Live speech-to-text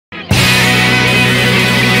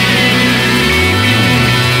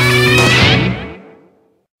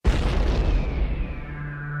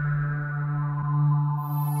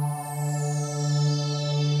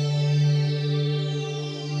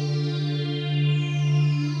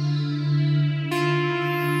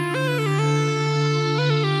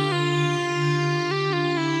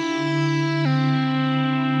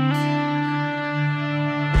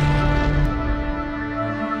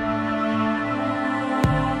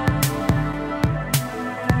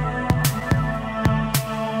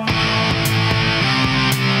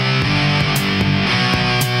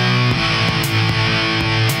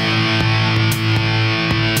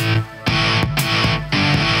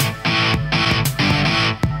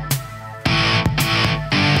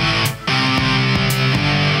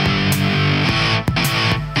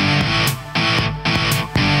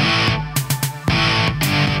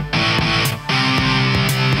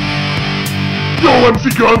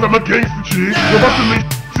see guns, I'm a gangster chick. We're busting these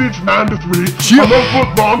since 9 to 3. I love foot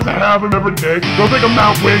bombs, I have them every day. Don't think I'm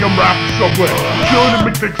not way, I'm rapping Subway. Chillin' and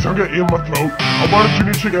McDick's hunger in my throat. I want a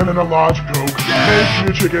junior chicken and a large Coke. Man,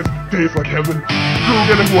 junior chickens taste like heaven. Screw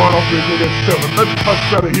getting one, I'll think we'll get 7. Let's much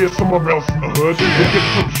better hear somewhere else in the hood. We'll get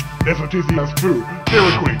some that's what tasty as food.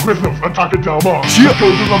 Dairy Queen, Quiznos, I'm talking Del Mar. Let's go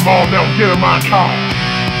to the mall now, get in my car.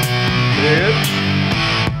 Bitch.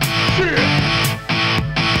 Shit.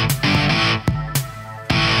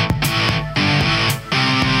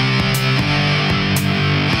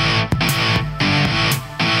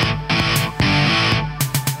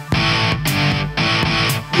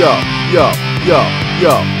 Yo.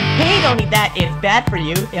 Hey, don't eat that, it's bad for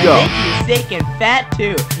you. It'll make you sick and fat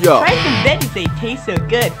too. Try some veggies, they taste so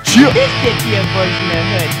good. This could be a version of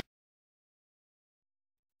hood.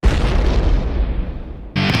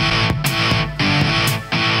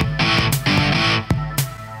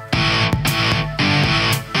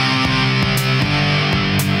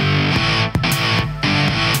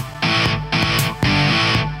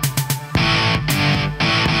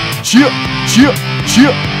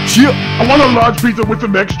 Cheer. I want a large pizza with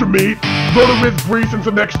some extra meat, loaded with grease and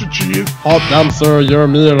some extra cheese. Hot damn sir, your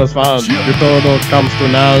meal is fine. Your total comes to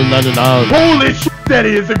 $9.99. Holy shit, that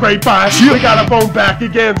is a great buy. We gotta phone back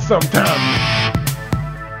again sometime.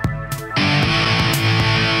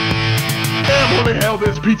 Damn, holy hell,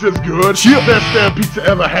 this pizza's good. Best damn pizza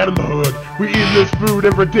ever had in the hood. We eat this food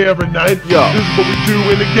every day, every night. This is what we do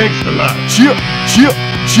in the gangster life. Cheer.